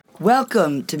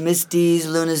Welcome to Miss D's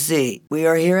Lunacy. We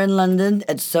are here in London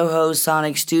at Soho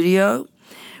Sonic Studio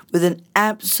with an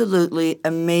absolutely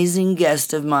amazing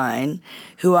guest of mine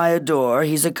who I adore.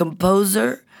 He's a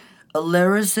composer, a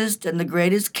lyricist, and the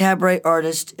greatest cabaret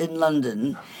artist in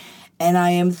London. And I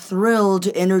am thrilled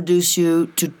to introduce you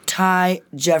to Ty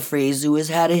Jeffries, who has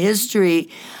had a history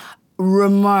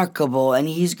remarkable, and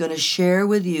he's going to share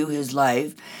with you his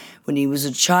life when he was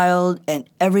a child and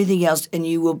everything else, and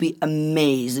you will be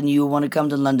amazed, and you will want to come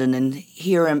to London and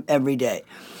hear him every day.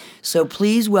 So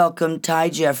please welcome Ty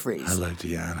Jeffries. Hello,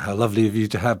 Deanne. How lovely of you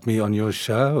to have me on your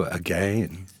show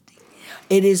again.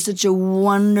 It is such a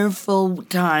wonderful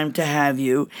time to have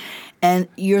you. And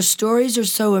your stories are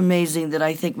so amazing that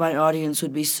I think my audience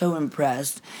would be so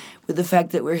impressed with the fact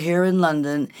that we're here in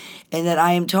London and that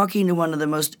I am talking to one of the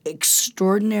most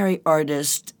extraordinary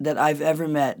artists that I've ever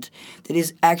met that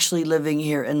is actually living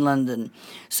here in London.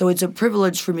 So it's a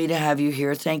privilege for me to have you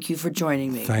here. Thank you for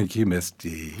joining me. Thank you, Miss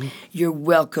D. You're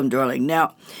welcome, darling.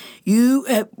 Now, you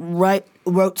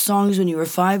wrote songs when you were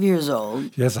 5 years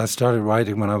old. Yes, I started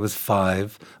writing when I was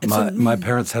 5. My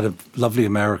parents had lovely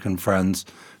American friends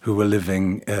who were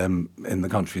living in the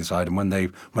countryside. And when they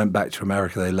went back to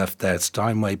America, they left their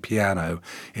Steinway piano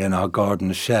in our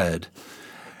garden shed.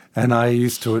 And I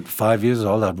used to, at 5 years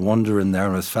old, I'd wander in there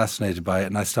and was fascinated by it.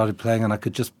 And I started playing, and I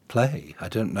could just play. I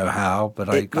don't know how, but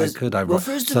I could. I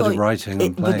started writing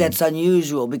and playing. But that's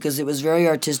unusual because it was very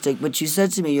artistic. But you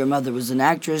said to me your mother was an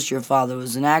actress, your father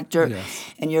was an actor,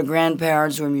 yes, and your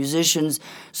grandparents were musicians.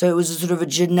 So it was a sort of a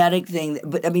genetic thing.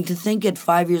 But, I mean, to think at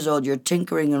 5 years old you're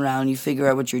tinkering around, you figure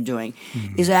out what you're doing,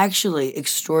 is actually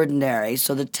extraordinary.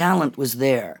 So the talent was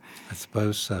there. I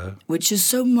suppose so. Which is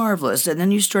so marvelous. And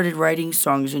then you started writing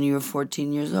songs when you were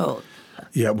 14 years old.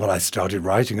 Yeah, well, I started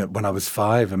writing it when I was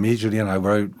 5 immediately, and I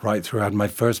wrote right through. I had my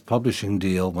first publishing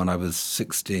deal when I was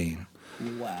 16.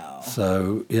 Wow.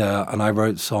 So, yeah, and I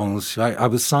wrote songs. I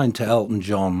was signed to Elton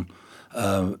John,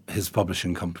 his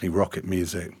publishing company, Rocket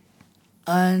Music.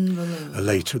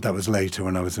 Unbelievable. That was later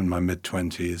when I was in my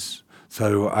mid-20s.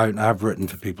 So I've written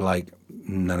for people like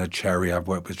Nana Cherry, I've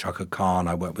worked with Chaka Khan,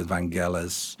 I worked with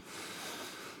Vangelis.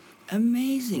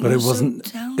 Amazing. But You're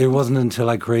it wasn't until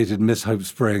I created Miss Hope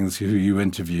Springs, who you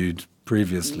interviewed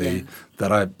previously,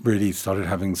 that I really started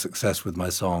having success with my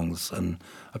songs, and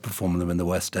I performed them in the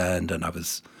West End, and I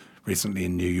was recently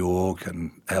in New York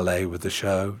and LA with the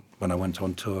show when I went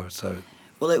on tour. So,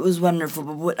 well, it was wonderful.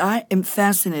 But what I am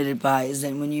fascinated by is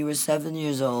that when you were 7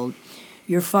 years old,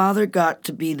 your father got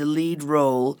to be the lead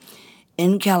role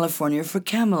in California for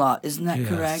Camelot. Isn't that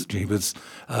correct? He was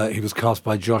cast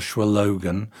by Joshua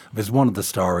Logan. It was one of the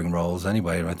starring roles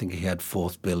anyway. I think he had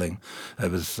fourth billing.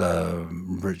 It was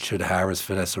Richard Harris,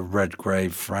 Vanessa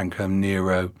Redgrave, Franco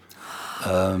Nero,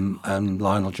 and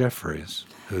Lionel Jeffries,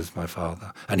 who's my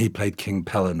father. And he played King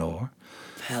Pellinore.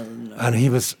 And I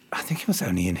think he was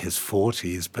only in his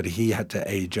 40s, but he had to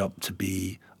age up to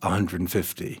be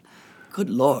 150. Good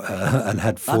Lord. And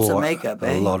had lots of makeup,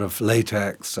 a lot of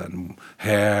latex and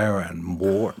hair and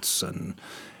warts. And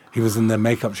he was in the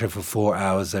makeup chair for 4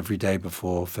 hours every day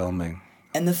before filming.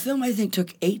 And the film, I think,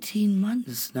 took 18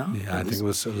 months, no? Yeah, I think it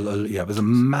was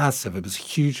massive. It was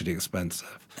hugely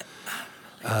expensive.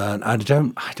 And I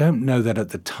don't know that at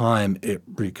the time it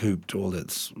recouped all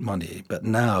its money, but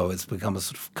now it's become a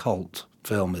sort of cult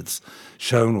film. It's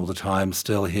shown all the time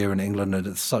still here in England, and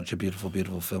it's such a beautiful,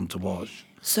 beautiful film to watch.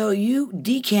 So you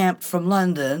decamped from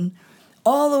London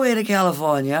all the way to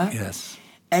California. Yes.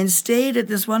 And stayed at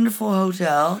this wonderful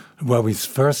hotel. Well, we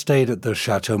first stayed at the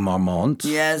Chateau Marmont.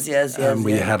 Yes. And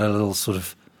we had a little sort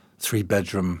of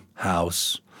 3-bedroom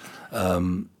house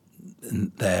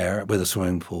there with a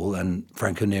swimming pool. And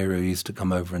Franco Nero used to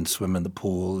come over and swim in the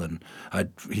pool. And I'd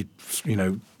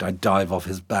dive off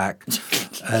his back.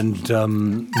 And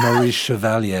Maurice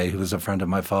Chevalier, who was a friend of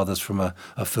my father's from a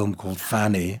film called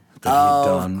Fanny, that he'd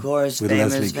done of course, with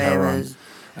famous, Leslie Caron. famous.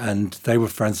 And they were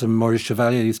friends. And Maurice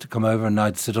Chevalier used to come over, and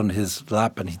I'd sit on his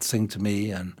lap, and he'd sing to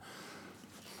me. And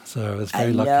so I was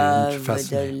very lucky and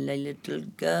fascinating. A little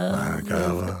girl. A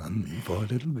girl and boy,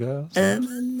 little girl.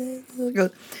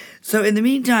 So in the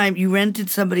meantime, you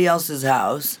rented somebody else's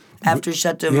house after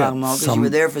Chateau Marmont because you were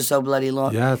there for so bloody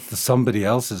long. Yeah, somebody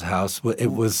else's house.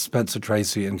 It was Spencer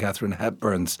Tracy and Katharine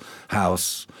Hepburn's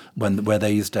house where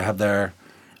they used to have their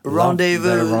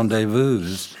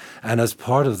rendezvous. And as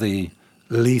part of the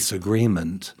lease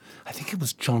agreement, I think it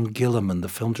was John Gilliman, the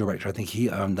film director, I think he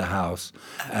owned the house,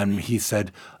 and he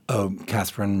said,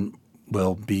 Katharine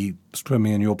will be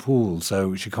swimming in your pool,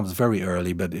 so she comes very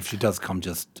early, but if she does come,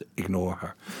 just ignore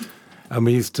her. And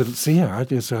we used to see her. I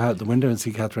used to go out the window and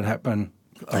see Katharine Hepburn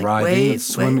arriving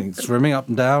and swimming up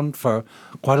and down for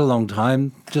quite a long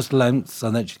time, just lengths,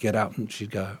 and then she'd get out and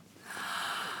she'd go.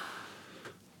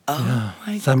 Oh,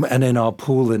 my God. And in our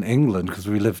pool in England, because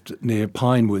we lived near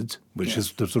Pinewood, which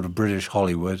is the sort of British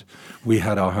Hollywood, we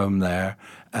had our home there,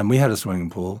 and we had a swimming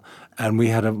pool, and we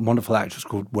had a wonderful actress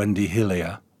called Wendy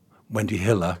Hiller,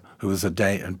 who was a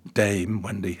dame,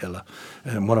 Wendy Hiller,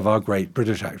 and one of our great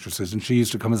British actresses, and she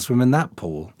used to come and swim in that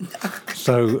pool.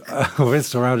 So we're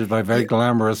surrounded by very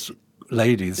glamorous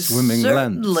ladies swimming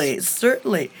lengths.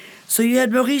 Certainly. So you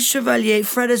had Maurice Chevalier.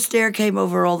 Fred Astaire came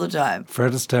over all the time.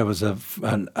 Fred Astaire was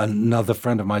another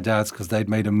friend of my dad's because they'd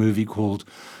made a movie called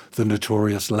The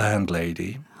Notorious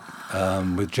Landlady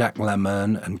with Jack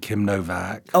Lemmon and Kim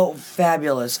Novak. Oh,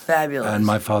 fabulous. And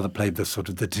my father played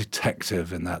the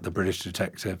detective in that, the British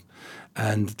detective.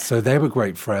 And so they were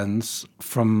great friends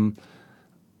from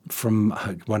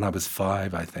when I was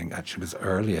 5, I think. Actually, it was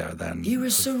earlier then. You were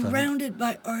surrounded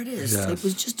by artists. Yes. It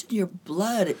was just in your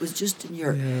blood. It was just in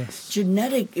your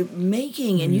genetic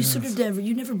making. And you sort of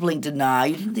never blinked an eye.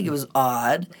 You didn't think it was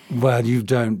odd. Well, you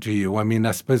don't, do you? I mean,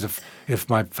 I suppose if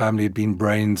my family had been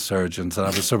brain surgeons and I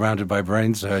was surrounded by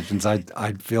brain surgeons,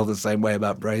 I'd feel the same way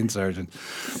about brain surgeons.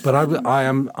 But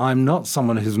I'm not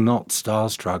someone who's not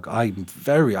starstruck. I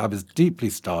was deeply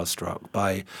starstruck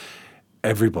by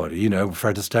everybody. You know,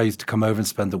 Fred Astaire used to come over and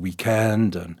spend the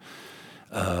weekend, and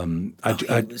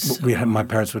my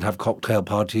parents would have cocktail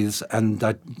parties, and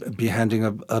I'd be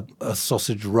handing a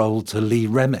sausage roll to Lee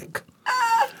Remick.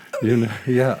 You know,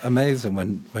 yeah, amazing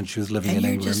when she was living in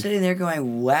England. And you're just sitting there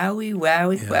going, wowie,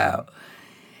 wowie, wow.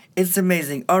 It's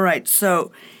amazing. All right,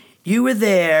 so you were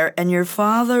there, and your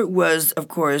father was, of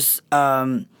course,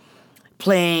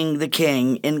 playing the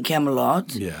king in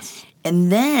Camelot. Yes.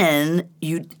 And then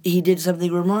he did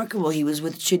something remarkable. He was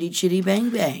with Chitty Chitty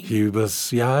Bang Bang. He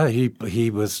was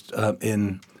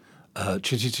in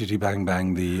Chitty Chitty Bang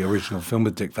Bang, the original film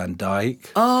with Dick Van Dyke.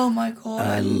 Oh my God,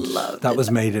 and I loved it. That was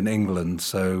made in England,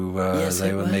 so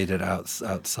they made it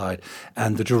outside.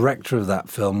 And the director of that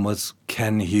film was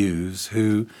Ken Hughes,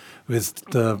 who was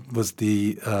the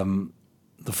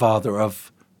father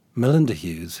of Melinda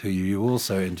Hughes, who you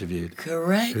also interviewed.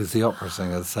 Correct. Who's the opera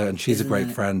singer. And she's a great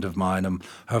friend of mine. And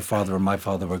her father and my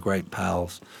father were great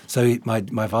pals. So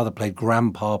my father played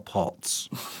Grandpa Potts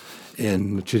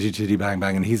in Chitty Chitty Bang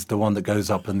Bang, and he's the one that goes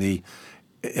up in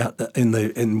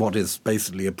what is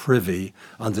basically a privy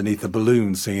underneath a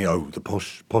balloon, singing, "Oh, the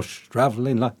posh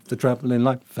travelling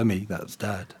life for me." That's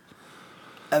Dad.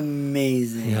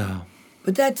 Amazing. Yeah.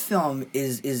 But that film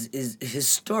is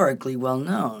historically well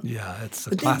known. Yeah, it's a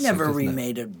but classic. But they've never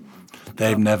remade it.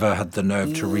 They've never had the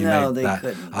nerve to remake that. No, they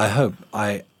couldn't.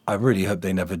 I really hope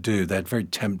they never do. They're very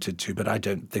tempted to, but I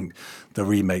don't think the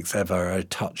remakes ever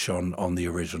touch on the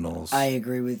originals. I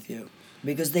agree with you.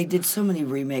 Because they did so many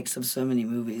remakes of so many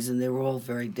movies, and they were all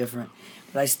very different.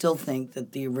 But I still think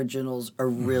that the originals are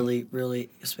really, really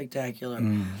spectacular.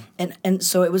 And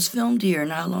so it was filmed here,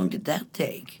 and how long did that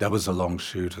take? That was a long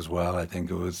shoot as well. I think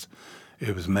it was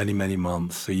many, many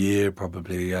months, a year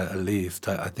probably at least.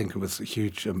 I think it was a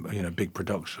huge, big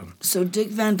production. So Dick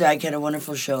Van Dyke had a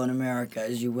wonderful show in America,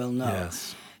 as you well know.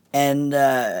 Yes.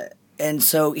 And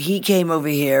so he came over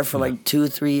here for like 2 or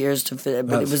 3 years to fit,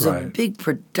 but it was a big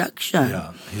production.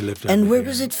 Yeah, he lived over And where here.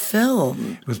 was it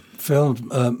filmed? It was filmed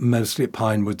mostly at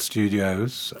Pinewood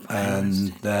Studios,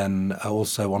 and then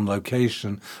also on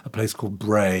location, a place called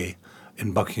Bray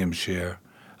in Buckinghamshire.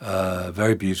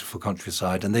 Very beautiful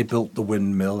countryside, and they built the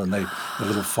windmill and the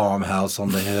little farmhouse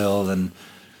on the hill, and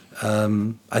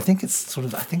I think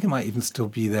it might even still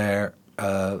be there.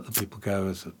 People go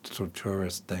as a sort of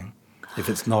tourist thing. If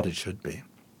it's not, it should be.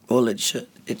 Well, it should.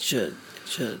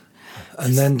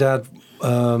 And then Dad,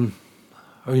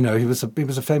 he was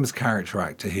a famous character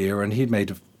actor here, and he'd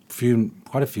made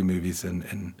quite a few movies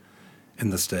in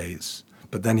the States.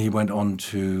 But then he went on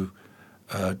to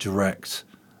direct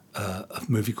a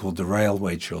movie called The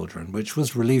Railway Children, which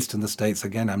was released in the States.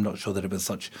 Again, I'm not sure that it was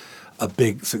such a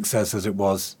big success as it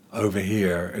was over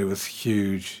here. It was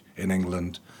huge in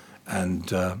England,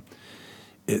 and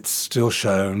it's still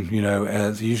shown,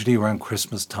 as usually around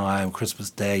Christmas time,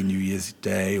 Christmas Day, New Year's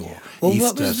Day, or Easter what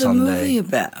was the Sunday. movie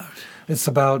about? It's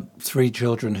about 3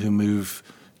 children who move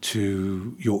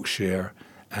to Yorkshire,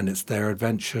 and it's their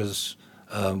adventures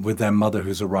with their mother,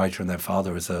 who's a writer, and their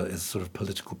father is sort of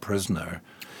political prisoner.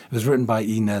 It was written by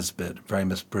E. Nesbitt, a very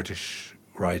British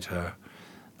writer,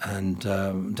 and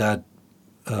Dad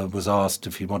was asked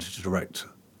if he wanted to direct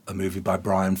a movie by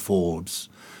Brian Forbes,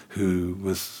 who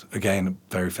was, again, a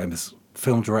very famous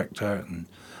film director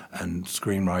and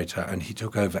screenwriter, and he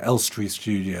took over Elstree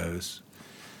Studios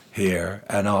here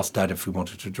and asked Dad if we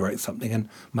wanted to direct something. And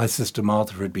my sister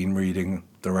Martha had been reading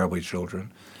The Railway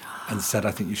Children and said,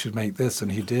 I think you should make this.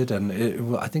 And he did. And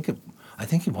I think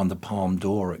he won the Palme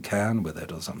d'Or at Cannes with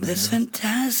it or something. That's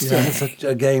fantastic. Yeah, it's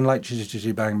again, like Chitty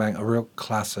Chitty Bang Bang, a real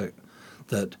classic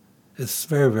that is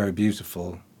very, very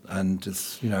beautiful. And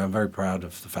it's, I'm very proud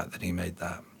of the fact that he made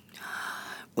that.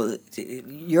 Well,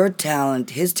 your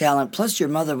talent, his talent, plus your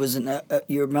mother was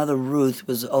your mother Ruth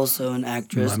was also an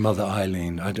actress. My mother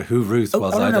Eileen, who Ruth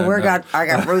was, I don't know where I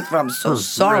got Ruth from. So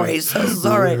sorry, so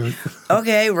sorry.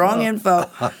 Okay, wrong info.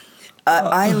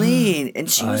 Eileen,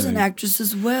 and she was an actress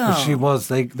as well. She was.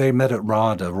 They met at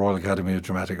RADA, Royal Academy of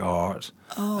Dramatic Art,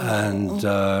 and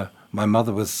my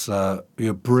mother was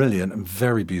brilliant and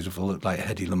very beautiful, looked like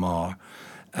Hedy Lamarr,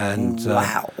 and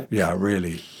wow, yeah,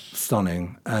 really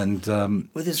stunning. And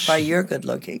with his fire, you're good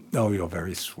looking. Oh, you're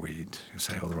very sweet. You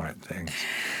say all the right things.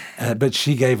 But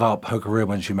she gave up her career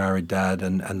when she married Dad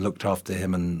and looked after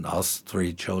him and us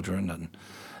 3 children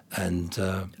and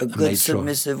a good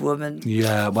submissive woman.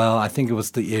 Yeah, well, I think it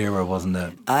was the era, wasn't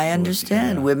it? I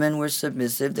understand. Women were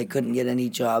submissive. They couldn't get any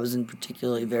jobs, and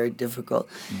particularly very difficult.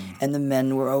 And the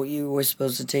men were, you were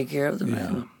supposed to take care of the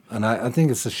men. And I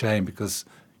think it's a shame because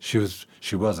she was,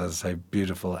 as I say,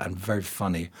 beautiful and very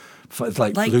funny. It's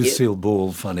like Lucille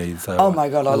Ball funny. So, oh my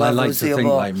God, I love like Lucille to think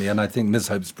Ball. like me, and I think Miss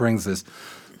Hope Springs is.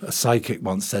 A psychic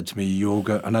once said to me,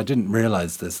 and I didn't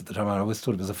realize this at the time. I always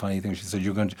thought it was a funny thing. She said,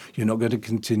 you're not going to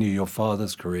continue your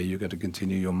father's career. You're going to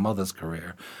continue your mother's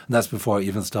career. And that's before I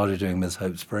even started doing Miss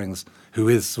Hope Springs, who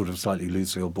is sort of slightly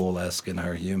Lucille Ball-esque in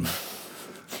her humor.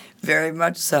 Very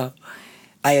much so.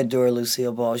 I adore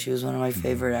Lucille Ball. She was one of my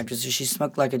favorite actresses. She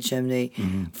smoked like a chimney.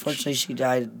 Fortunately, she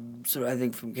died, I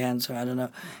think, from cancer. I don't know.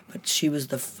 But she was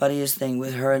the funniest thing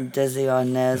with her and Desi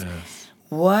Arnaz. Yes.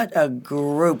 What a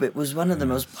group. It was one of the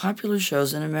most popular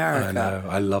shows in America. I know.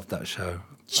 I loved that show.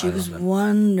 She was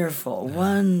wonderful,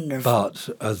 wonderful. But,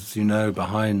 as you know,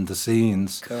 behind the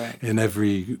scenes, correct, in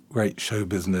every great show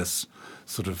business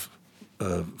sort of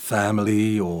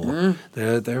family or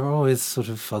there are always sort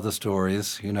of other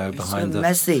stories, behind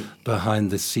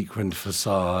the sequined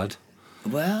facade.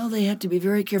 Well, they had to be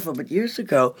very careful. But years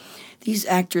ago, these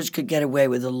actors could get away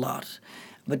with a lot.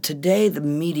 But today, the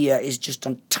media is just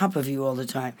on top of you all the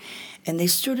time. And they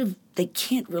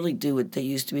can't really do what they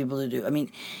used to be able to do. I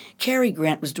mean, Cary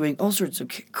Grant was doing all sorts of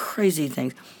crazy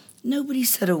things. Nobody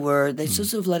said a word. They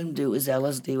just sort of let him do his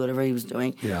LSD, whatever he was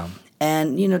doing. Yeah.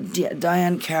 And,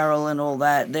 Diane Carroll and all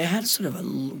that, they had sort of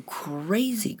a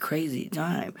crazy, crazy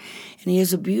time. And he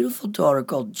has a beautiful daughter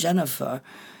called Jennifer,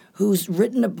 who's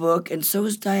written a book, and so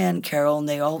is Diane Carroll, and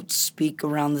they all speak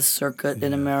around the circuit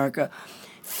in America.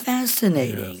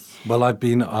 Fascinating. Yes. Well,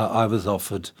 I was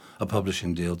offered a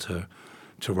publishing deal to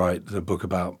write the book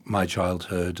about my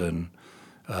childhood, and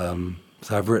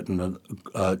so I've written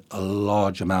a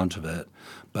large amount of it,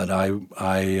 but I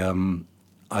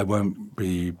won't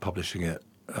be publishing it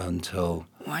until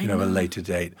a later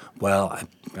date. Well,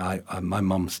 my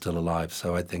mum's still alive,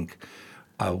 so I think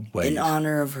I'll wait. In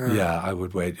honor of her. Yeah, I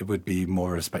would wait. It would be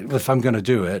more respectful. If I'm going to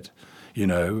do it, I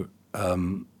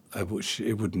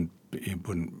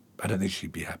don't think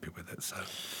she'd be happy with it. So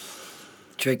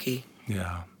tricky.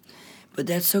 Yeah. But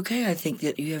that's okay. I think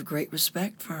that you have great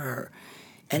respect for her.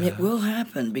 And it will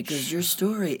happen because your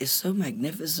story is so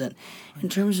magnificent in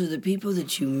terms of the people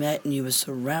that you met and you were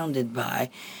surrounded by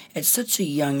at such a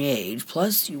young age.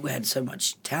 Plus, you had so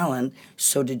much talent.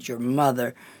 So did your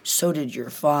mother. So did your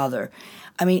father.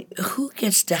 I mean, who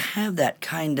gets to have that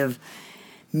kind of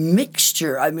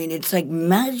mixture? I mean, it's like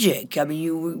magic. I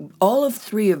mean, all of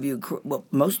 3 of you,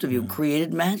 most of you,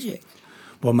 created magic.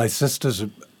 Well, my sisters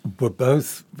were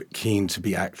both keen to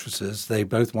be actresses. They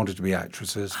both wanted to be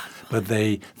actresses, but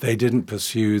they didn't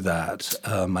pursue that.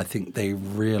 I think they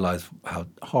realized how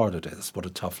hard it is, what a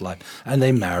tough life. And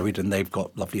they married, and they've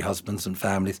got lovely husbands and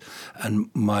families. And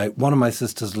one of my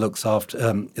sisters looks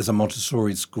after is a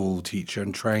Montessori school teacher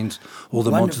and trains all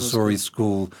the Montessori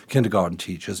school kindergarten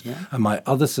teachers. Yeah. And my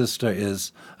other sister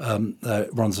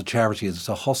runs a charity. It's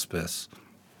a hospice.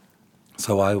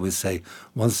 So I always say,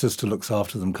 one sister looks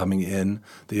after them coming in,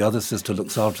 the other sister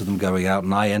looks after them going out,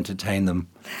 and I entertain them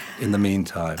in the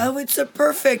meantime. Oh, it's a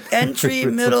perfect entry,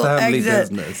 middle, exit.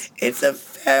 Business. It's a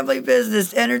family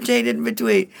business, entertained in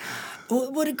between.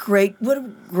 What a great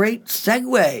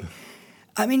segue.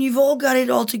 I mean, you've all got it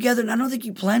all together, and I don't think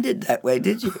you planned it that way,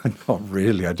 did you? Not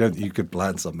really. I don't think you could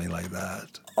plan something like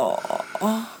that.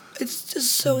 Oh. It's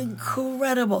just so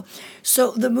incredible.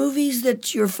 So the movies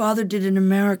that your father did in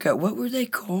America, what were they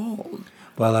called?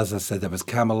 Well, as I said, there was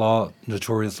Camelot,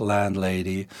 Notorious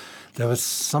Landlady. There was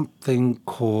something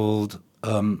called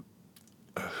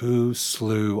Who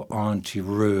Slew Auntie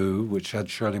Roo, which had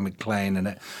Shirley MacLaine in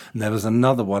it. And there was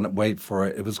another one, wait for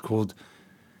it, it was called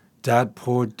Dad,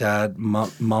 Poor Dad,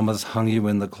 Mama's Hung You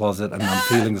in the Closet and I'm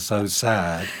Feeling So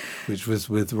Sad, which was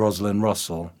with Rosalind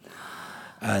Russell.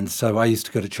 And so I used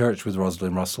to go to church with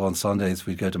Rosalind Russell. On Sundays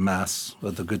we'd go to Mass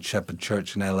at the Good Shepherd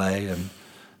Church in LA and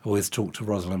always talk to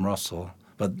Rosalind Russell.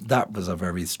 But that was a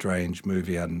very strange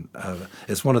movie, and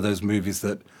it's one of those movies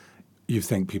that you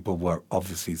think people were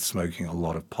obviously smoking a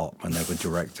lot of pot when they were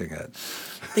directing it.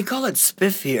 They call it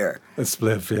spiff here. A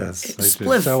spliff, yes. They do.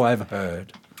 Spliff. So I've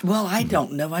heard. Well, I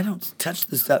don't know. I don't touch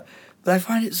this stuff. But I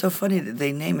find it so funny that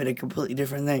they name it a completely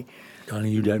different thing. Connie,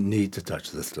 you don't need to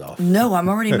touch this stuff. No, I'm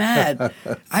already mad.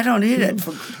 I don't need it,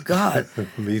 for God.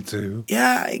 Me too.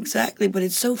 Yeah, exactly. But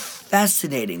it's so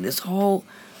fascinating, this whole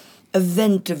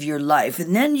event of your life.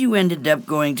 And then you ended up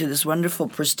going to this wonderful,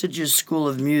 prestigious school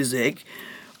of music,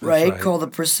 right? Called the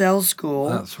Purcell School.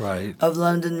 That's right. Of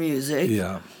London Music.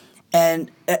 Yeah.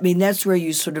 And, I mean, that's where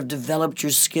you sort of developed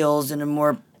your skills in a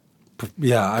more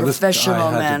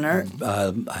professional manner.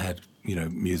 I had,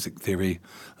 music theory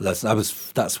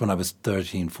lessons. That's when I was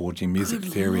 13, 14, music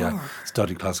theory. Lord. I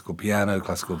studied classical piano,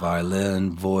 classical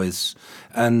violin, voice,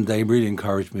 and they really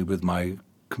encouraged me with my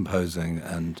composing.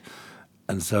 And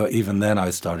so even then I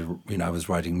started, I was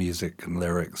writing music and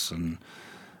lyrics and...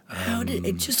 How did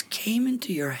it just came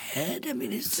into your head? I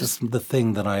mean, it's just the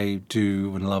thing that I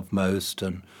do and love most.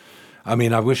 And I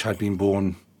mean, I wish I'd been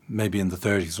born maybe in the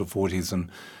 30s or 40s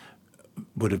and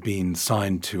would have been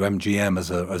signed to MGM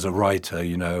as a writer,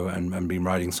 and been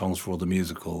writing songs for all the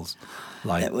musicals,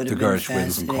 like the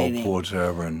Gershwins and Cole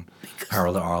Porter and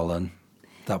Harold Arlen.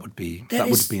 That would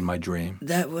have been my dream.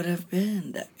 That would have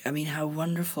been. I mean, how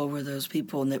wonderful were those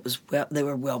people? And they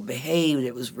were well behaved.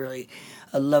 It was really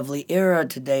a lovely era.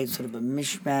 Today, it's sort of a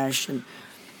mishmash. And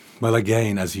well,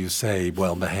 again, as you say,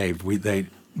 well behaved.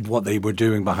 What they were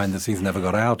doing behind the scenes never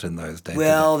got out in those days.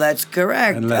 Well, that's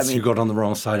correct. Unless you got on the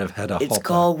wrong side of Hedda Hopper. It's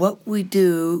called What We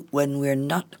Do When We're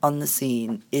Not on the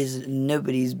Scene is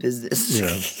Nobody's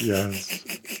Business. Yes.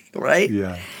 Right?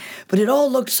 Yeah. But it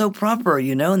all looked so proper,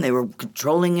 and they were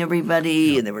controlling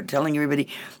everybody, and they were telling everybody,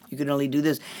 you can only do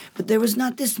this. But there was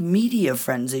not this media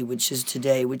frenzy, which is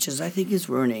today, which I think is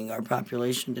ruining our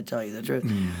population, to tell you the truth.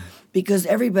 Because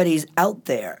everybody's out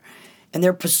there, and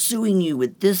they're pursuing you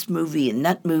with this movie and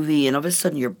that movie, and all of a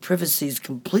sudden your privacy's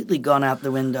completely gone out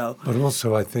the window. But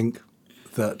also I think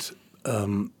that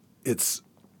it's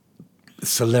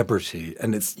celebrity,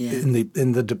 and it's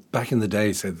back in the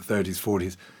day, say the 30s,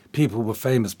 40s, people were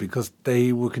famous because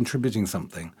they were contributing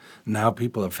something. Now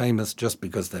people are famous just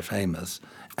because they're famous,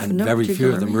 and very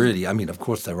few of them really. I mean, of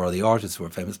course, there are the artists who are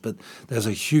famous, but there's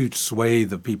a huge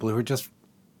swathe of people who are just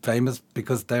famous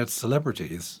because they're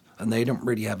celebrities, and they don't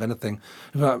really have anything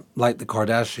like the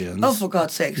Kardashians. Oh, for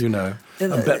God's sakes!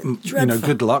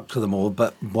 Good luck to them all.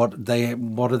 But what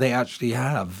do they actually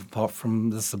have apart from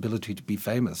this ability to be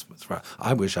famous?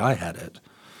 I wish I had it.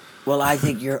 Well, I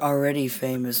think you're already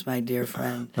famous, my dear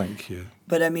friend. Thank you.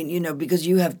 But I mean, because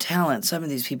you have talent. Some of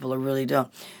these people are really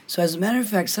don't. So as a matter of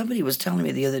fact, somebody was telling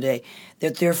me the other day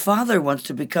that their father wants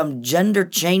to become gender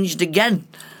changed again.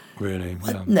 Really?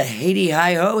 What in the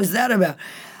Haiti-hi-ho is that about?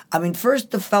 I mean, first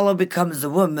the fellow becomes a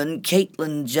woman,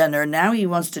 Caitlyn Jenner. Now he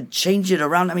wants to change it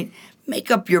around. I mean,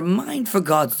 make up your mind, for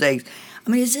God's sakes. I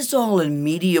mean, is this all a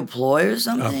media ploy or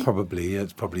something? Probably.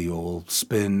 It's probably all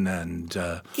spin and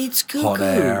it's hot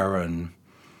air and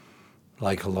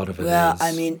like a lot of it is. Well,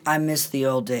 I mean, I miss the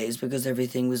old days because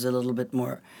everything was a little bit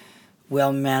more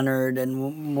well-mannered and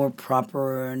more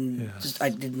proper, and just I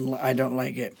don't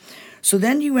like it. So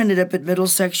then you ended up at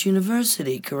Middlesex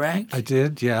University, correct? I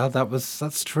did, yeah.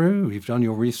 That's true. You've done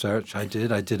your research. I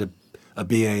did a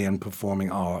BA in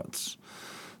Performing Arts.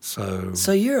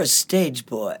 So you're a stage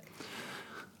boy.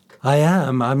 I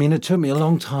am. I mean, it took me a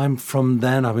long time from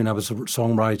then. I mean, I was a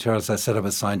songwriter. As I said, I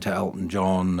was signed to Elton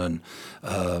John and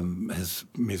his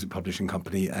music publishing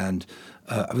company. And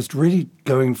I was really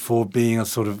going for being a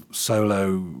sort of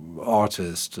solo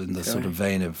artist in the sort of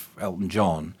vein of Elton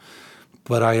John.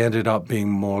 But I ended up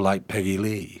being more like Peggy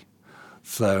Lee.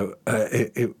 So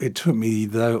it took me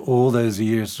all those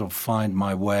years to find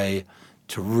my way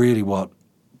to really what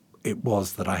it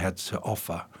was that I had to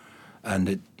offer. And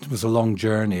it was a long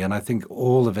journey, and I think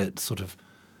all of it sort of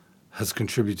has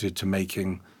contributed to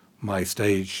making my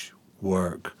stage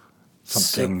work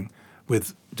something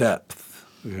with depth,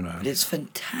 It's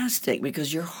fantastic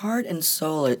because your heart and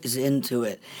soul is into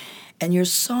it. And your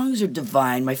songs are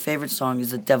divine. My favorite song is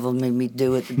The Devil Made Me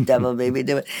Do It, The Devil Made Me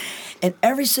Do It. And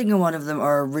every single one of them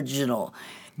are original,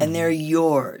 and they're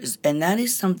yours. And that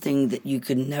is something that you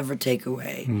could never take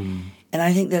away. And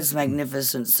I think that's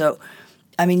magnificent. So,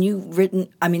 I mean, you've written,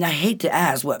 I mean, I hate to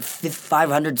ask, what,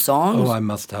 500 songs? Oh, I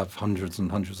must have hundreds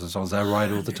and hundreds of songs. I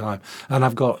write all the time. And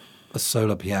I've got a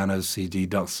solo piano CD,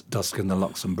 Dusk in the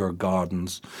Luxembourg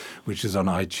Gardens, which is on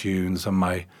iTunes. And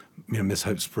my Miss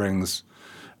Hope Springs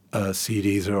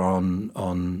CDs are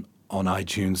on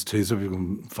iTunes too, so people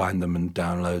can find them and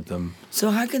download them.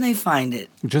 So how can they find it?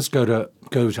 Just go to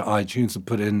iTunes and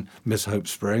put in Miss Hope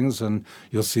Springs, and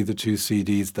you'll see the two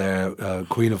CDs there,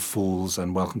 Queen of Fools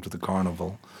and Welcome to the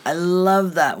Carnival. I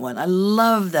love that one. I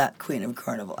love that Queen of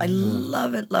Carnival. I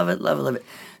love it, love it, love it, love it.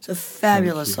 It's a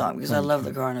fabulous song because I love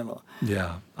the carnival.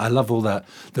 Yeah, I love all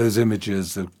those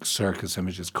images, the circus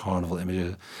images, carnival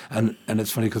images, and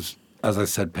it's funny because, as I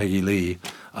said, Peggy Lee,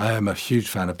 I am a huge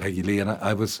fan of Peggy Lee, and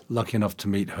I was lucky enough to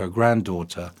meet her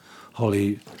granddaughter,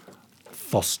 Holly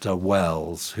Foster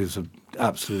Wells, who's an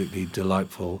absolutely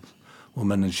delightful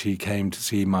woman, and she came to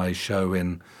see my show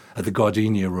at the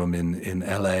Gardenia Room in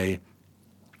L.A.,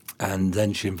 and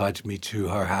then she invited me to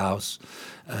her house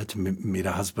to meet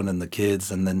her husband and the kids,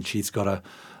 and then she's got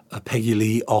a Peggy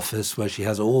Lee office where she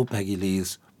has all Peggy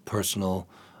Lee's personal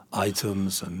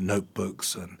items and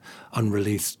notebooks and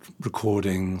unreleased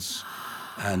recordings,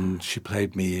 and she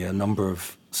played me a number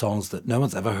of songs that no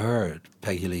one's ever heard,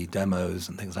 Peggy Lee demos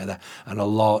and things like that, and a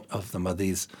lot of them are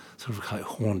these sort of kind of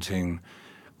haunting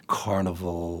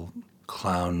carnival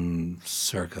clown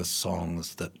circus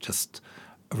songs that just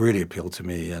really appeal to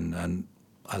me, and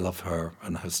I love her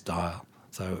and her style.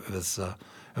 So it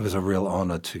was a real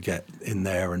honor to get in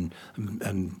there and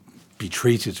be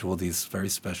treated to all these very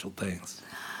special things.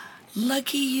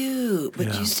 Lucky you.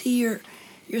 But you see,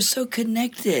 you're so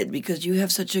connected because you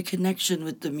have such a connection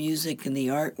with the music and the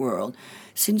art world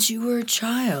since you were a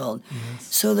child.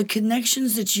 Yes. So the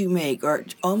connections that you make are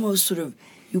almost sort of,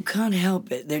 you can't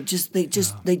help it. They just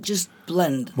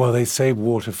blend. Well, they say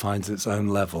water finds its own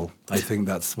level. I think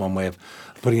that's one way of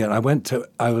putting it.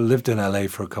 I lived in LA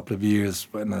for a couple of years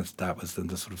when that was in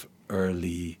the sort of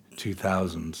early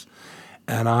 2000s.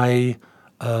 And I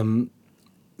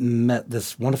met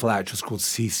this wonderful actress called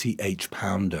C.C.H.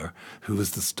 Pounder, who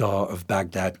was the star of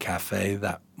Baghdad Cafe,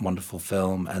 that wonderful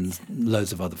film, and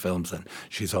loads of other films. And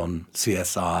she's on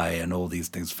CSI and all these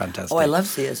things. Fantastic. Oh, I love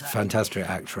CSI. Fantastic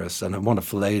actress and a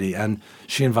wonderful lady. And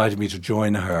she invited me to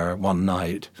join her one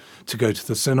night to go to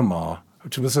the cinema,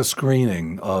 which was a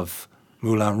screening of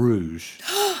Moulin Rouge.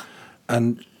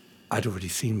 And I'd already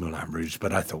seen Moulin Rouge,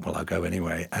 but I thought, well, I'll go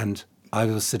anyway. And I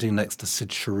was sitting next to Sid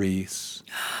Charisse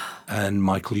and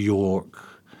Michael York.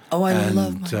 Oh, I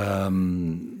love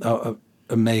Michael.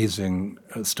 Amazing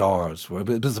stars.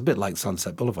 It was a bit like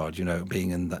Sunset Boulevard,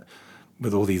 being in that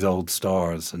with all these old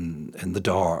stars and in the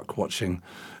dark watching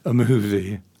a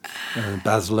movie.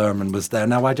 Baz Luhrmann was there.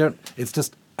 Now,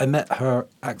 I met her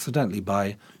accidentally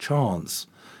by chance,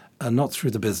 and not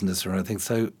through the business or anything.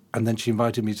 So, and then she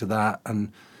invited me to that,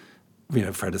 and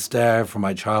Fred Astaire from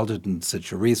my childhood, and Sid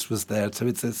Charisse was there. So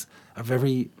it's a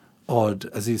very odd,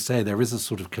 as you say, there is a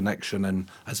sort of connection, and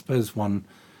I suppose one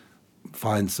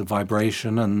finds the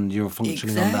vibration, and you're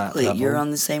functioning on that level. Exactly, you're on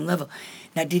the same level.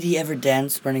 Now, did he ever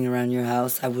dance running around your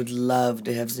house? I would love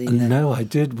to have seen that. No, I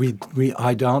did.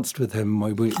 I danced with him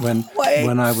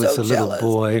when I was so a little jealous.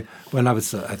 boy. When I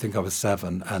think I was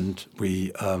 7, and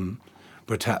we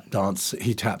were tap dance.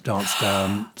 He tap danced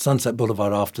down Sunset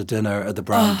Boulevard after dinner at the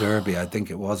Brown Derby. I think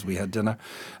it was. We had dinner,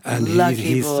 and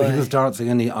he was dancing,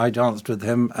 and I danced with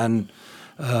him, and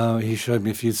he showed me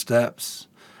a few steps.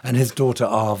 And his daughter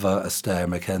Ava Astaire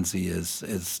Mackenzie is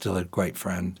still a great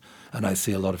friend, and I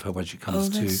see a lot of her when she comes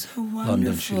to so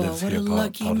London. She lives what here a part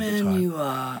lucky of the man time. you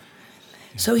are.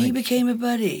 So he became a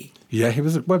buddy. Yeah, he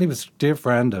was a dear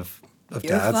friend of Your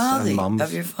Dad's father, and Mum's.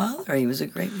 of your father. He was a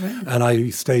great friend. And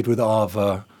I stayed with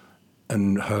Ava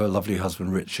and her lovely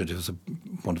husband Richard, who was a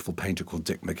wonderful painter called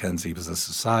Dick Mackenzie. He was a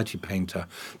society painter,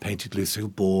 painted Lucille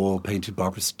Ball, painted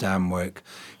Barbara Stanwyck.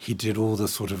 He did all the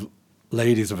sort of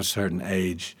ladies of a certain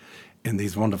age in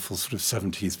these wonderful sort of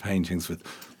 70s paintings with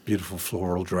beautiful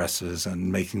floral dresses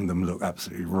and making them look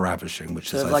absolutely ravishing, which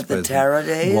Sort is, of I like the suppose, Tara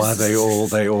days? why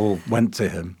they all went to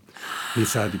him. He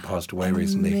sadly passed away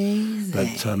recently.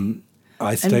 Amazing. But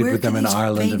I stayed where with them can in these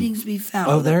Ireland. paintings be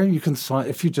found? Oh, there you can find,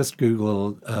 if you just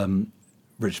Google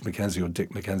Richard Mackenzie, or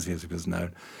Dick Mackenzie as he was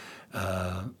known,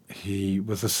 he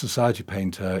was a society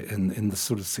painter in the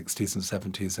sort of 60s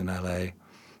and 70s in LA.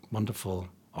 Wonderful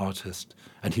artist.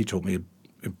 And he taught me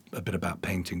a bit about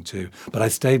painting too. But I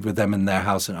stayed with them in their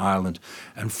house in Ireland,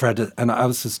 and I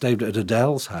also stayed at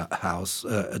Adele's house,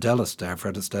 Adele Astaire,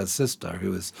 Fred Astaire's sister,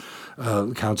 who was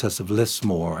Countess of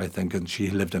Lismore, I think, and she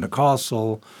lived in a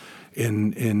castle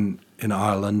in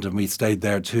Ireland, and we stayed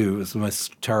there too. It was the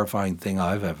most terrifying thing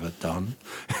I've ever done.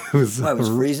 It was, Well, it was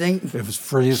freezing? It was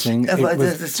freezing. It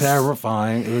was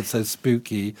terrifying. It was so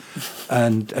spooky.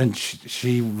 And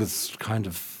she was kind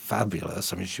of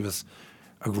fabulous. I mean, she was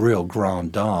a real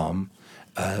grande dame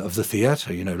of the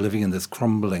theatre, you know, living in this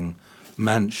crumbling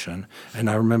mansion. And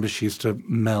I remember she used to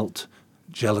melt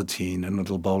gelatine in a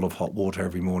little bowl of hot water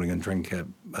every morning and drink it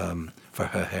for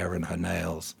her hair and her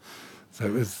nails. So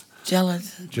it was...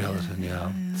 Gelatin,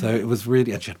 yeah. So it was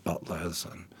really... And she had butlers,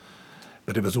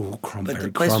 but it was all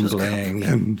very crumbling.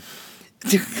 And,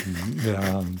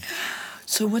 yeah.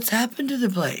 So what's happened to the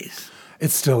place?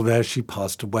 It's still there. She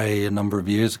passed away a number of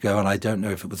years ago, and I don't know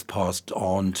if it was passed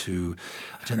on to...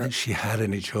 I don't think she had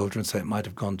any children, so it might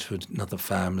have gone to another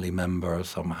family member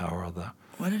somehow or other.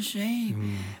 What a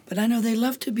shame. But I know they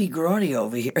love to be grotty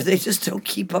over here. They just don't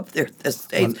keep up their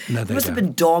estates. Well, no, there must have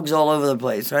been dogs all over the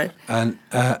place, right? And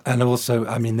also,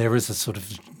 I mean, there is a sort of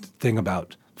thing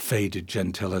about faded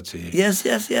gentility. Yes.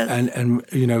 And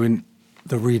you know, in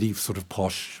the really sort of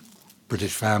posh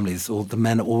British families, all the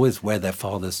men always wear their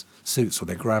father's suits or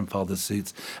their grandfather's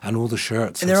suits, and all the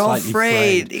shirts and they're all slightly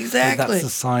frayed. Exactly. So that's a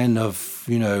sign of,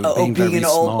 you know, being very an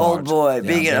smart. old boy. Yeah,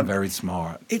 being very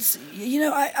smart. It's, you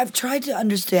know, I've tried to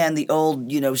understand the old,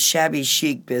 you know, shabby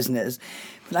chic business.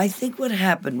 But I think what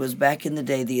happened was back in the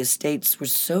day, the estates were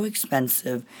so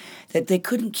expensive that they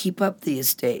couldn't keep up the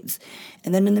estates.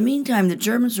 And then in the meantime, the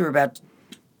Germans were about to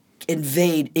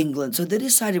invade England. So they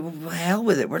decided, well, hell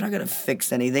with it. We're not going to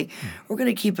fix anything. We're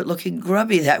going to keep it looking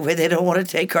grubby. That way they don't want to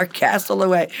take our castle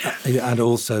away. And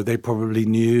also they probably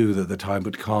knew that the time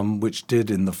would come, which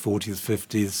did in the 40s,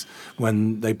 50s,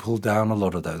 when they pulled down a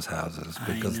lot of those houses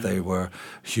because they were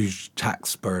huge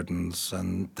tax burdens,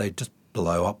 and they just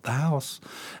blow up the house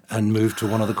and move to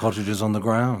one of the cottages on the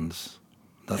grounds.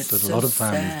 That's a lot of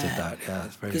families did that. Yeah,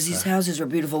 it's very sad. Because these houses were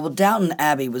beautiful. Well, Downton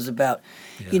Abbey was about,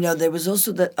 you know, there was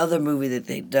also that other movie that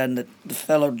they'd done that the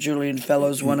fellow Julian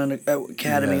Fellows won an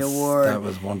Academy Award. That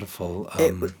was wonderful.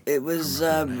 It was,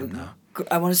 I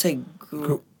want to say,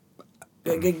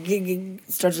 it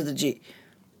starts with a G.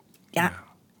 Yeah.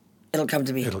 It'll come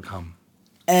to me. It'll come.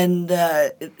 And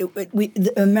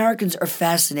the Americans are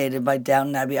fascinated by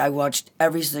Downton Abbey. I watched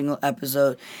every single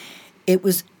episode. It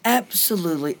was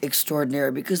absolutely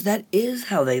extraordinary because that is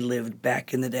how they lived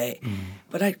back in the day.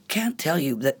 But I can't tell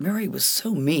you that Mary was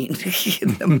so mean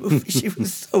in the movie. She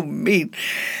was so mean.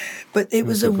 But it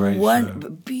was a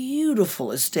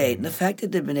beautiful estate. And the fact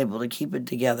that they've been able to keep it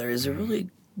together is a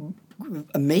really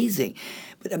amazing.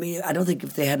 But I mean, I don't think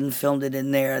if they hadn't filmed it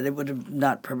in there, they would have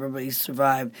not probably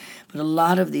survived. But a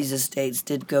lot of these estates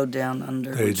did go down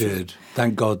under. They did.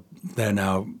 Thank God they're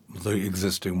now the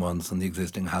existing ones, and the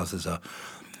existing houses are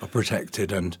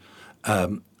protected, and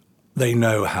they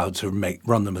know how to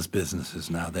run them as businesses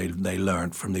now. They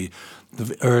learned from the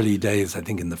early days, I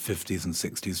think in the 50s and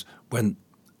 60s, when,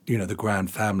 you know, the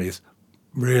grand families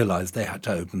realized they had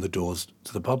to open the doors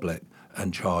to the public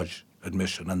and charge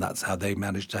admission, and that's how they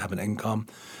managed to have an income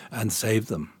and save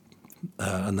them.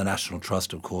 And the National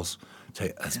Trust, of course,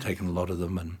 has taken a lot of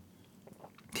them and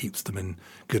keeps them in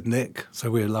good nick. So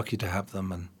we're lucky to have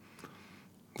them, and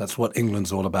that's what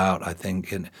England's all about, I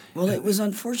think. Well, it was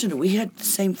unfortunate. We had the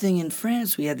same thing in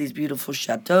France. We had these beautiful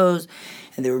chateaus,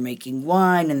 and they were making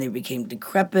wine, and they became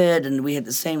decrepit, and we had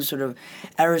the same sort of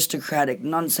aristocratic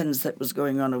nonsense that was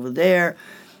going on over there.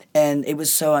 And it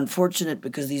was so unfortunate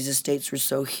because these estates were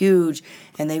so huge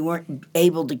and they weren't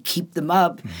able to keep them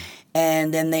up.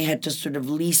 And then they had to sort of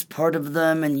lease part of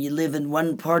them, and you live in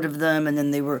one part of them. And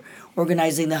then they were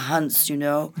organizing the hunts, you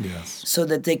know, so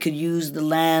that they could use the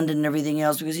land and everything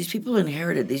else, because these people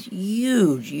inherited these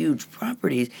huge, huge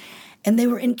properties. And they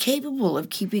were incapable of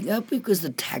keeping up because the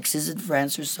taxes in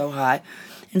France are so high.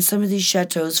 And some of these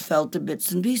chateaux fell to bits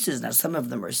and pieces. Now, some of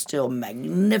them are still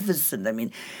magnificent. I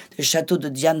mean, the Chateau de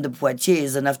Diane de Poitiers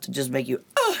is enough to just make you,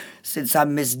 since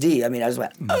I'm Miss D. I mean, I was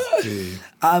like,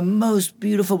 most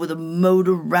beautiful with a moat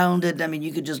around it. I mean,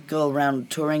 you could just go around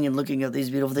touring and looking at these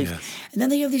beautiful things. Yes. And then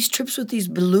they have these trips with these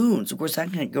balloons. Of course, I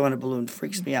can't go on a balloon. It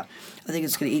freaks me out. I think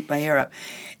it's going to eat my hair up.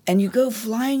 And you go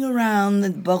flying around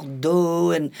in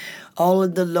Bordeaux and all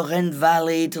of the Lorraine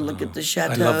Valley to look at the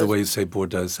chateaus. I love the way you say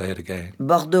Bordeaux. Say it again.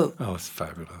 Bordeaux. Oh, it's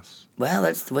fabulous. Well,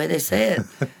 that's the way they say it.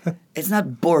 It's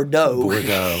not Bordeaux.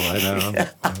 Bordeaux, I know.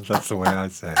 That's the way I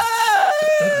say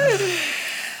it.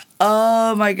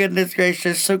 Oh, my goodness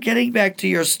gracious. So getting back to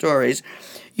your stories,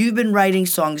 you've been writing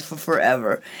songs for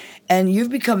forever, and you've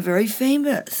become very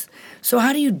famous. So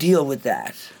how do you deal with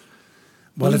that?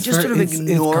 Well, it's just sort of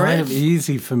ignore it's kind it? of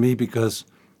easy for me because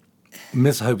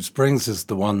Miss Hope Springs is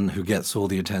the one who gets all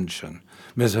the attention.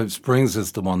 Miss Hope Springs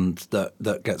is the one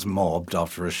that gets mobbed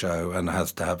after a show and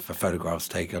has to have photographs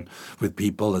taken with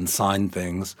people and sign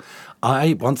things.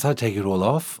 Once I take it all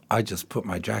off, I just put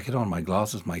my jacket on, my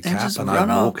glasses, my cap, and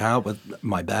I walk out with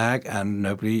my bag, and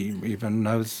nobody even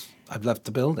knows I've left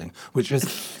the building, which is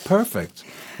perfect,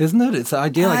 isn't it? It's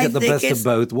ideal. I get the best of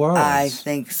both worlds. I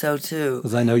think so too.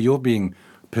 Because I know you're being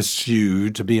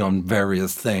pursued to be on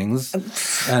various things,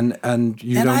 and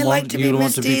you and don't I want like to be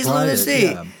Miss D's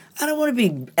Lunacy. Yeah. I don't want to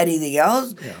be anything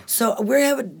else. Yeah. So we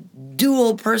have a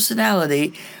dual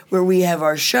personality where we have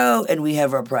our show and we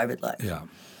have our private life. Yeah.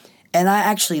 And I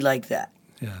actually like that.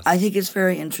 Yes. I think it's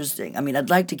very interesting. I mean,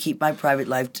 I'd like to keep my private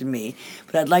life to me,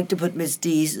 but I'd like to put Miss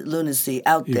D's Lunacy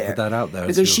out there. Put that out there.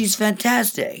 Because she's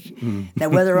fantastic. Now,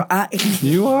 whether I...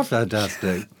 You are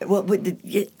fantastic. Well,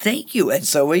 thank you, and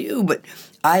so are you. But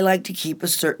I like to keep a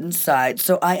certain side,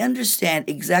 so I understand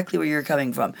exactly where you're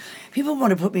coming from. People want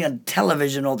to put me on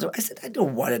television all the time. I said, I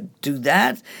don't want to do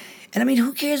that. And I mean,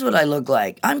 who cares what I look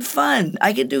like? I'm fun.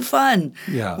 I can do fun.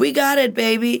 Yeah. We got it,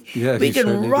 baby. Yeah, we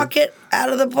can rock it out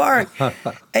of the park.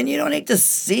 And you don't need to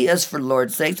see us, for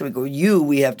Lord's sake. So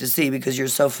we have to see because you're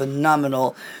so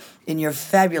phenomenal in your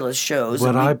fabulous shows.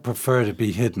 But I prefer to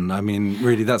be hidden. I mean,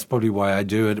 really, that's probably why I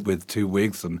do it with 2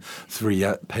 wigs and 3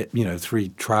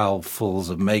 trowelfuls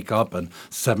of makeup and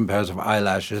 7 pairs of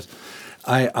eyelashes.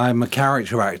 I'm a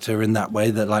character actor in that way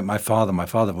that, like my father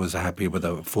was happy with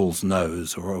a false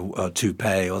nose or a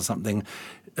toupee or something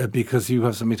because you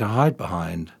have something to hide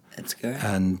behind. That's good.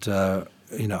 And,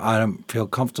 I don't feel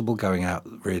comfortable going out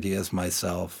really as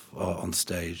myself on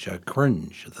stage. I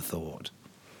cringe at the thought.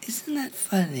 Isn't that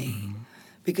funny? Mm-hmm.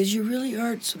 Because you really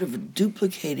are sort of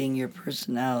duplicating your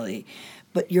personality.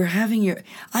 But you're having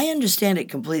I understand it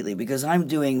completely because I'm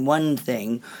doing one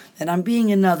thing and I'm being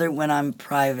another when I'm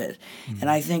private. Mm-hmm. And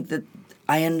I think that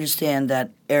I understand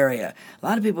that area. A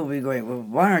lot of people will be going, well,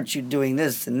 why aren't you doing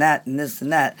this and that and this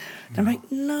and that? And I'm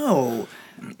like, no.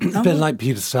 A bit like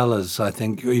Peter Sellers, I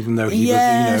think, even though he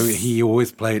was, he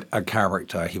always played a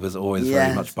character. He was always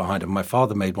very much behind him. My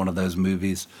father made one of those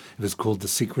movies. It was called The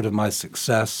Secret of My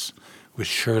Success with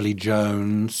Shirley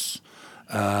Jones.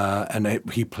 And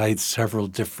he played several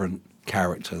different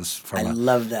characters. I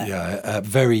love that. Yeah,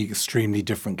 very extremely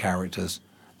different characters.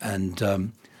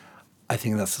 And I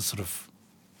think that's a sort of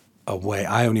a way.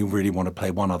 I only really want to play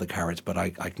one other character, but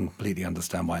I completely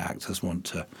understand why actors want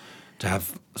to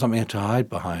have something to hide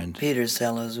behind. Peter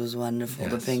Sellers was wonderful.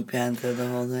 Yes. The Pink Panther, the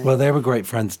whole thing. Well, they were great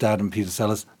friends, Dad and Peter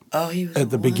Sellers. Oh, he was at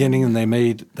the beginning, and they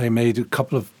made a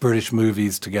couple of British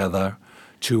movies together,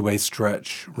 Two-Way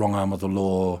Stretch, Wrong Arm of the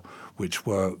Law, which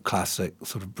were classic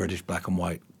sort of British black and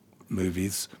white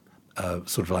movies,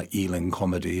 sort of like Ealing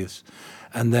comedies.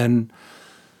 And then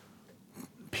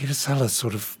Peter Sellers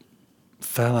sort of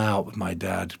fell out with my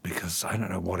dad because I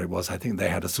don't know what it was. I think they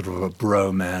had a sort of a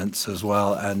bromance as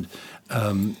well. And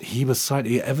he was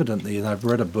slightly, evidently, and I've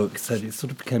read a book, said he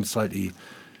sort of became slightly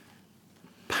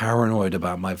paranoid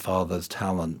about my father's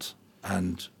talent.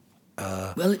 And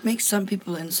well, it makes some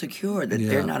people insecure that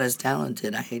they're not as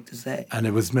talented, I hate to say. And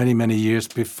it was many, many years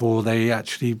before they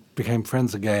actually became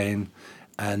friends again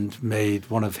and made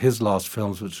one of his last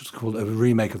films, which was called a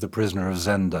remake of The Prisoner of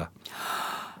Zenda.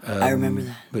 I remember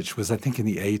that. Which was, I think, in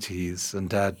the 80s.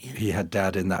 And he had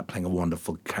Dad in that playing a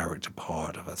wonderful character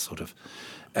part of a sort of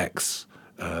ex-army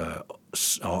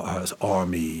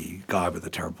guy with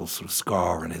a terrible sort of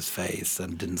scar on his face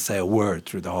and didn't say a word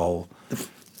through the whole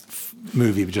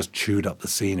movie. Just chewed up the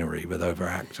scenery with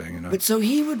overacting. But so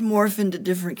he would morph into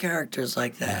different characters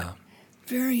like that. Yeah.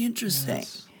 Very interesting.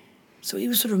 Yes. So he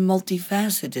was sort of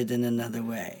multifaceted in another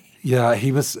way. Yeah,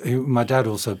 my dad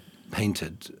also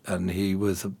painted, and he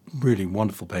was a really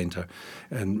wonderful painter.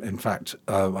 And in fact,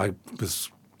 I was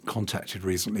contacted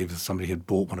recently with somebody who had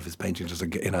bought one of his paintings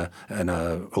in a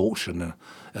auction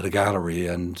at a gallery,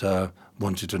 and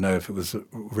wanted to know if it was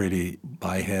really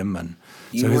by him. And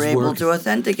you were able to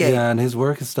authenticate. Yeah, and his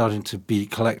work is starting to be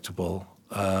collectible.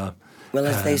 Well,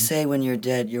 as they say, when you're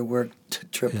dead, your work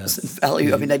triples in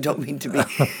value. I mean, I don't mean to be.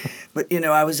 But,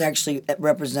 I was actually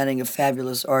representing a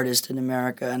fabulous artist in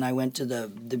America, and I went to the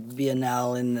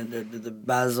Biennale in the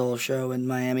Basel show in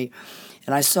Miami,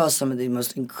 and I saw some of the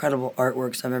most incredible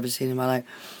artworks I've ever seen in my life.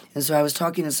 And so I was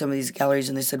talking to some of these galleries,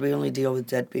 and they said, we only deal with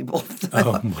dead people.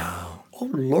 Oh, wow. Oh,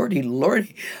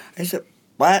 lordy. I said,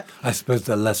 what? I suppose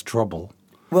they're less trouble.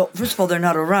 Well, first of all, they're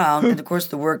not around, and of course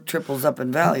the work triples up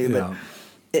in value, but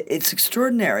it's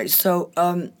extraordinary. So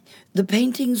the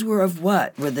paintings were of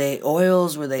what? Were they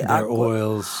oils? Were they aqua? They're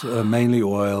oils, mainly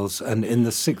oils. And in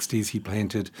the 60s he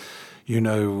painted, a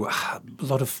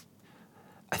lot of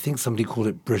I think somebody called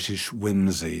it British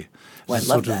whimsy. Well, I It's a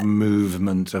love sort that. of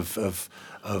movement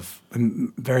of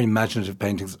very imaginative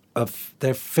paintings.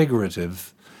 They're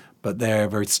figurative, but they're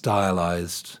very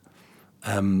stylized.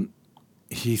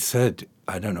 He said,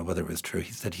 I don't know whether it was true,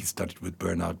 he said he studied with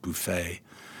Bernard Buffet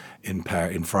in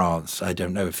Paris, in France. I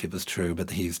don't know if it was true,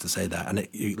 but he used to say that. And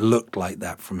it looked like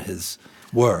that from his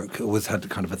work. It always had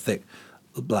kind of a thick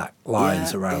black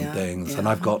lines Yeah, around yeah, things. And yeah.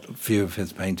 I've got a few of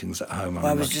his paintings at home. Well,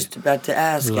 I was just about to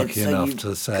ask. and lucky so enough you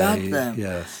to say, got them.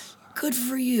 yes. Good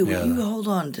for you. Yeah. You hold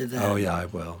on to them. Oh, yeah, I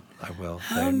will. I will.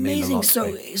 How They mean a amazing! lot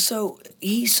to me. So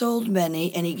he sold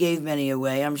many and he gave many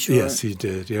away. I'm sure. Yes, he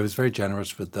did. He was very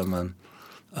generous with them, and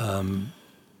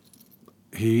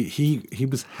he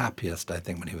was happiest, I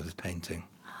think, when he was painting.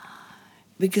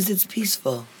 Because it's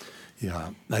peaceful. Yeah,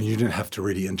 and you didn't have to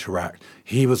really interact.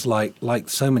 He was like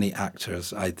so many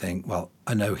actors, I think. Well,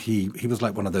 I know he was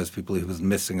like one of those people who was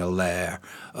missing a layer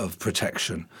of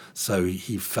protection, so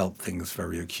he felt things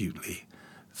very acutely.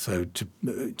 So to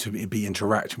be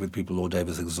interacting with people all day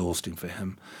was exhausting for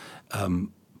him.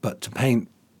 But to paint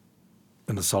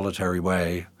in a solitary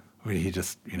way, I mean, he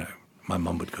just, my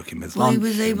mum would cook him his Well, lunch. he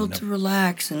was able and, to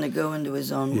relax and to go into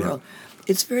his own Yeah. world.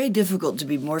 It's very difficult to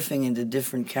be morphing into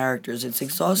different characters. It's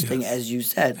exhausting, Yes. as you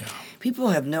said. People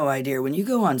have no idea. When you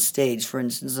go on stage, for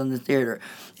instance, on the theater,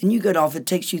 and you get off, it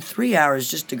takes you 3 hours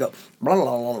just to go, blah, blah,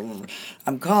 blah, blah.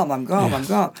 I'm calm, I'm calm, I'm Yes.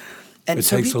 calm. And it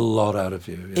so takes a people- lot out of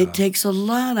you. Yeah. It takes a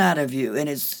lot out of you, and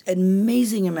it's an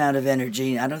amazing amount of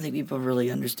energy. I don't think people really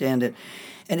understand it.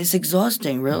 And it's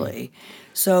exhausting, really.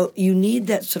 So you need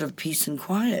that sort of peace and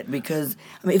quiet because,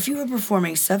 if you were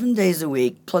performing 7 days a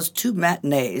week plus 2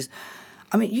 matinees,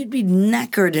 you'd be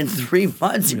knackered in 3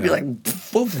 months. You'd be Yeah. like,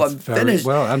 poof, I'm Very finished.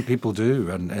 well, and people do,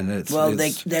 and it's Well,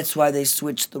 it's, that's why they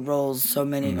switch the roles so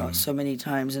many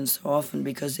times and so often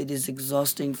because it is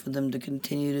exhausting for them to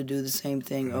continue to do the same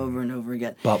thing over and over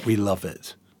again. but we love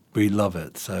it. We love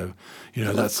it. So, Well,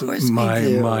 of that's course we my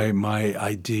do. my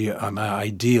idea. My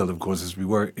ideal, of course, is we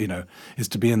work. Is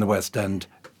to be in the West End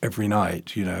every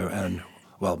night. And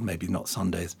well, maybe not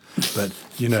Sundays, but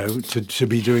to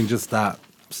be doing just that,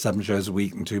 7 shows a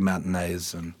week and 2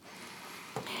 matinees, and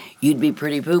You'd be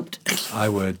pretty pooped. I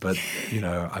would. But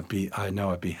I'd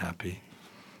be happy.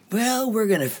 Well, we're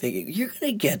going to figure. You're going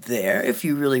to get there if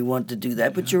you really want to do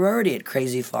that, but you're already at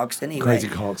Crazy Fox anyway. Crazy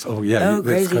Cox. Oh yeah. Oh,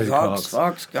 it's Crazy Cox,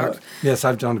 Fox. Yes,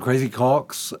 I've done Crazy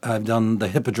Cox. I've done the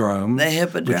Hippodrome. The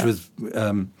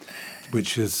Hippodrome.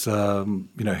 Which is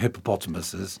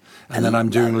hippopotamuses, and then I'm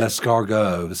doing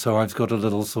L'Escargot. So I've got a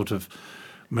little sort of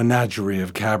menagerie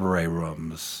of cabaret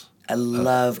rooms. I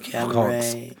love cabaret.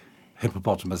 Cocks,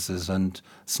 hippopotamuses, and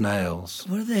snails.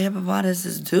 What do the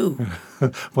hippopotamuses do?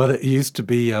 Well, it used to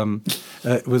be,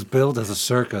 it was built as a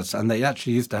circus, and they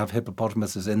actually used to have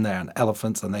hippopotamuses in there and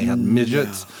elephants, and they had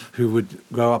midgets who would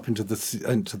go up into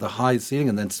the high ceiling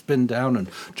and then spin down and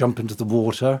jump into the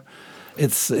water.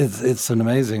 It's an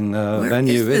amazing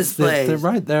venue. is this It's they're place?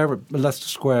 right there at Leicester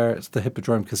Square. It's the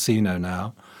Hippodrome Casino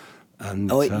now.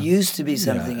 And, Oh, it used to be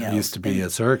something yeah, else. It used to be a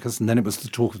circus, and then it was the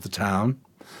talk of the town,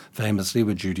 famously,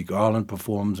 with Judy Garland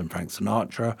performs and Frank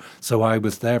Sinatra. So I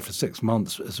was there for 6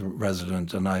 months as a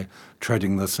resident, and I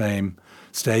treading the same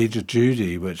stage as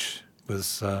Judy, which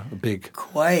was a big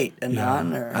Quite an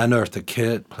honor. And Eartha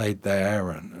Kitt played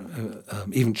there, and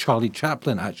even Charlie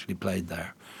Chaplin actually played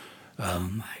there.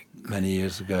 Many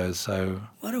years ago. So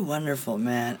What a wonderful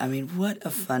man. What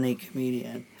a funny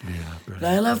comedian. yeah, But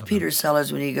I love Peter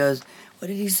Sellers when he goes, what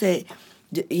did he say?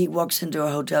 He walks into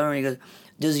a hotel room and he goes,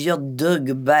 does your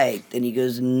dog bite? And he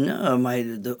goes, no,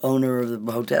 the owner of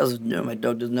the hotel says, no, my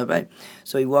dog does not bite.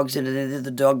 So he walks in and then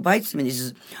the dog bites him and he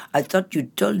says, I thought you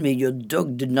told me your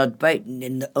dog did not bite.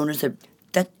 And the owner said,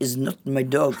 that is not my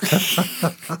dog.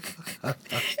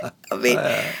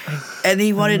 And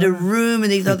he wanted a room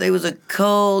and he thought there was a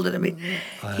cold. And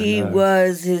he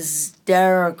was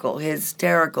hysterical.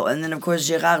 And then, of course,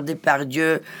 Gérard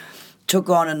Depardieu took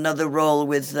on another role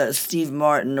with Steve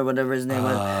Martin or whatever his name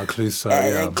was. Clouseau,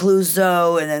 And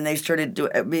Clouseau, and then they started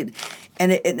doing,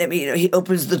 he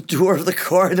opens the door of the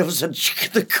car and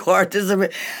the car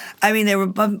doesn't, they were a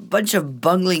bunch of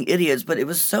bungling idiots, but it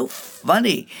was so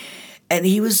funny. And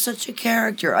he was such a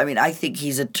character. I think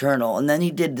he's eternal. And then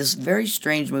he did this very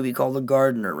strange movie called The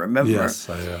Gardener, remember? Yes,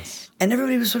 yes. And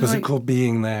everybody was sort of Was like... it called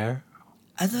Being There?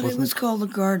 I thought it was called The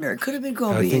Gardener. It could have been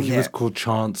called I Being think There. he was called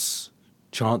Chance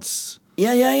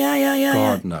Yeah.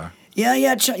 Gardner.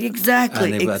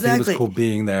 Exactly. And I think it was called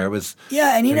Being There. It was,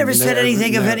 Yeah, and he never said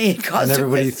anything of any consequence. And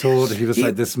everybody thought he was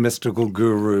like this mystical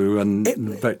guru,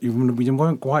 but you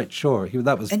weren't quite sure.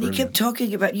 That was And brilliant. he kept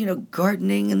talking about,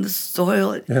 gardening and the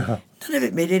soil. Yeah. none of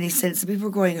it made any sense. People were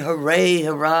going, hooray,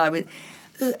 hurrah. I mean,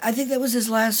 I think that was his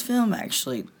last film,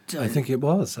 actually. I think it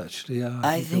was, actually, yeah.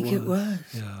 I think it was.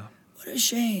 Yeah. What a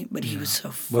shame. But he was so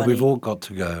funny. Well, we've all got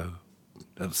to go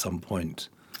at some point.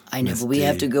 I know, Miss but we D.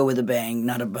 have to go with a bang,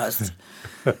 not a bust.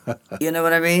 You know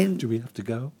what I mean? Do we have to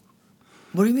go?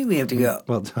 What do you mean we have to go?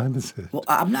 What time is it? Well,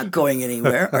 I'm not going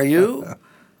anywhere. Are you?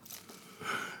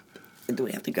 Do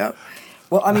we have to go?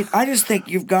 Well, I mean, I just think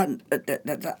you've gotten.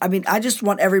 I mean, I just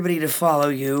want everybody to follow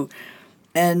you,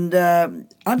 and I'm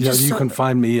just. You can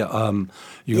find me. You can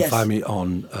Yes. find me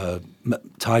on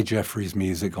Ty Jeffries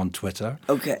Music on Twitter.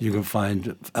 Okay. You can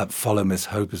find follow Miss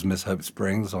Hope as Miss Hope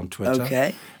Springs on Twitter.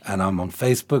 Okay. And I'm on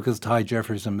Facebook as Ty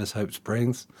Jeffries and Miss Hope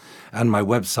Springs, and my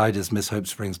website is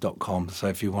misshopesprings.com. So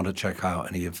if you want to check out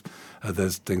any of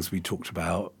those things we talked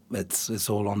about, it's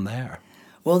all on there.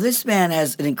 Well, this man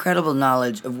has an incredible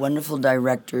knowledge of wonderful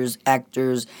directors,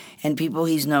 actors, and people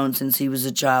he's known since he was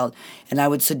a child. And I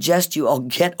would suggest you all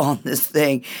get on this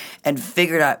thing and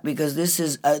figure it out, because this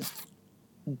is a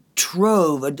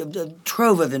trove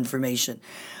of information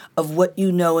of what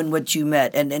you know and what you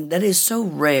met. And that is so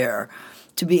rare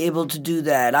to be able to do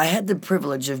that. I had the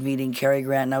privilege of meeting Cary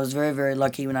Grant, and I was very, very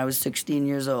lucky when I was 16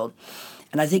 years old.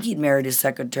 And I think he'd married his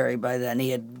secretary by then. He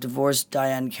had divorced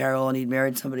Diane Carroll, and he'd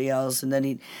married somebody else, and then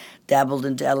he dabbled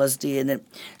into LSD. And then,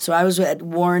 so I was at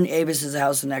Warren Avis's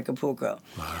house in Acapulco.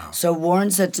 Wow. So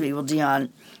Warren said to me, well,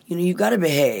 Dion, you got to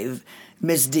behave,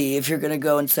 Miss D, if you're going to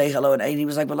go and say hello. And he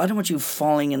was like, well, I don't want you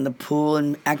falling in the pool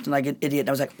and acting like an idiot. And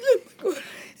I was like, oh my God.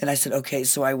 And I said, okay.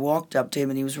 So I walked up to him,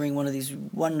 and he was wearing one of these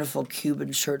wonderful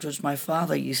Cuban shirts, which my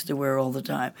father used to wear all the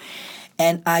time.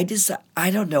 And I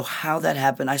don't know how that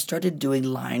happened. I started doing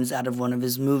lines out of one of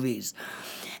his movies.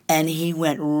 And he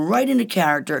went right into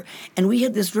character. And we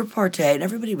had this repartee, and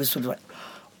everybody was sort of like,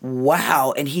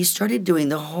 wow. And he started doing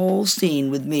the whole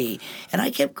scene with me. And I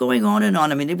kept going on and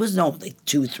on. I mean, it was only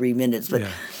 2-3 minutes, but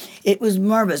it was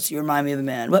marvelous. You remind me of a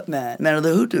man. What man? Man of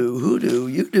the hoodoo. Hoodoo.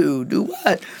 You do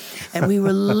what? And we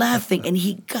were laughing, and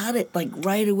he got it like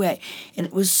right away. And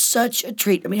it was such a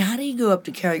treat. I mean, how do you go up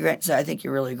to Cary Grant and say, I think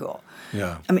you're really cool?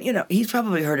 Yeah. I mean, he's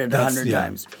probably heard it 100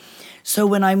 times. So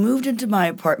when I moved into my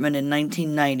apartment in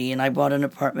 1990, and I bought an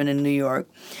apartment in New York,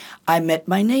 I met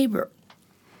my neighbor.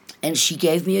 And she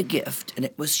gave me a gift, and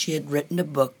she had written a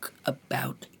book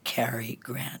about Cary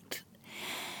Grant.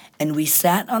 And we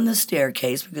sat on the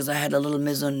staircase because I had a little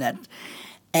maisonette,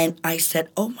 and I said,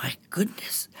 oh my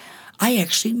goodness, I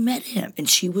actually met him. And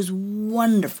she was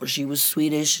wonderful. She was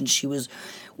Swedish, and she was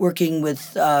working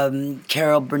with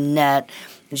Carol Burnett,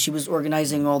 and she was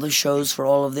organizing all the shows for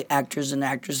all of the actors and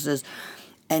actresses.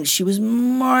 And she was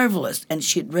marvelous. And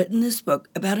she had written this book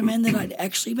about a man that I'd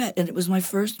actually met. And it was my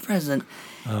first present.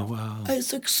 Oh, wow.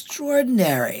 It's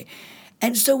extraordinary.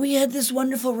 And so we had this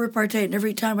wonderful repartee. And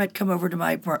every time I'd come over to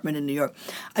my apartment in New York,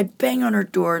 I'd bang on her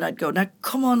door and I'd go, now,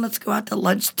 come on, let's go out to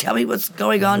lunch. Tell me what's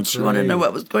going on. She wanted to know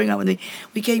what was going on with me.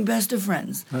 We became best of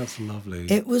friends. That's lovely.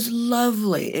 It was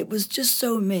lovely. It was just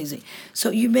so amazing.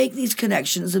 So you make these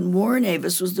connections, and Warren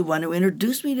Avis was the one who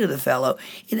introduced me to the fellow.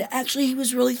 And actually, he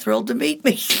was really thrilled to meet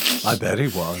me. I bet he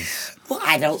was. Well,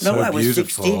 I don't know. So I was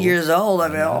beautiful. 16 years old. I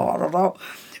mean, I don't know.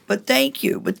 But thank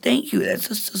you. That's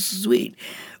just so sweet.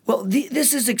 Well,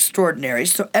 this is extraordinary.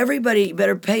 So everybody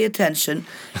better pay attention,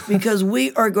 because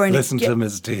we are going Listen to to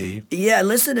Miss D. Yeah,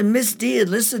 listen to Miss D and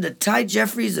listen to Ty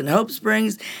Jeffries and Hope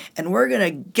Springs, and we're going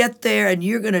to get there, and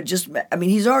you're going to just, I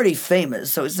mean, he's already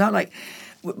famous, so it's not like,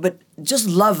 but just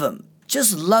love him.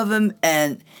 Just love him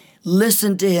and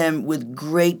listen to him with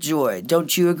great joy.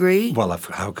 Don't you agree? Well,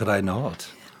 how could I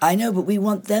not? I know, but we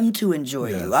want them to enjoy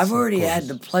Yes, you. I've already of course. had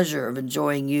the pleasure of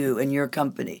enjoying you and your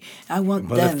company. I want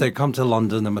Well, them. if they come to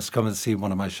London, they must come and see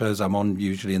one of my shows. I'm on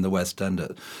usually in the West End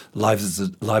at Live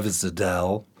as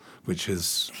Adele, which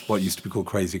is what used to be called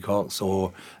Crazy Cox,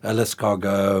 or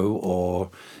Escargot,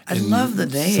 or I love the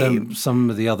name.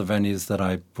 Some of the other venues that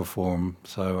I perform.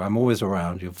 So I'm always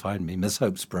around. You'll find me. Miss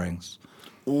Hope Springs.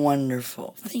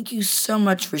 Wonderful. Thank you so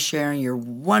much for sharing your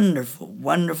wonderful,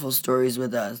 wonderful stories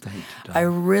with us. Thank you, I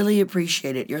darling. really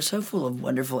appreciate it. You're so full of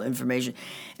wonderful information.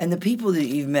 And the people that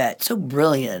you've met, so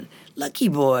brilliant. Lucky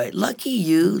boy. Lucky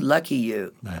you. Lucky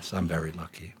you. Yes, I'm very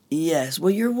lucky. Yes.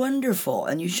 Well, you're wonderful,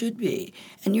 and you should be.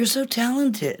 And you're so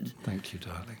talented. Thank you,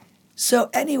 darling. So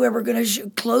anyway, we're going to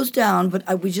close down,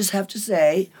 but we just have to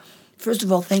say, first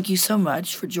of all, thank you so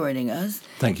much for joining us.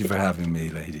 Thank you for having me,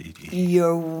 Lady Edie.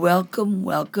 You're welcome,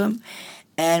 welcome.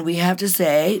 And we have to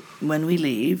say, when we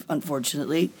leave,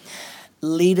 unfortunately,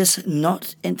 lead us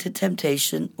not into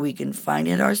temptation. We can find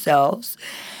it ourselves.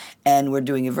 And we're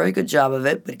doing a very good job of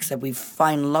it, but except we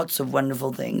find lots of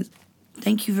wonderful things.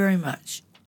 Thank you very much.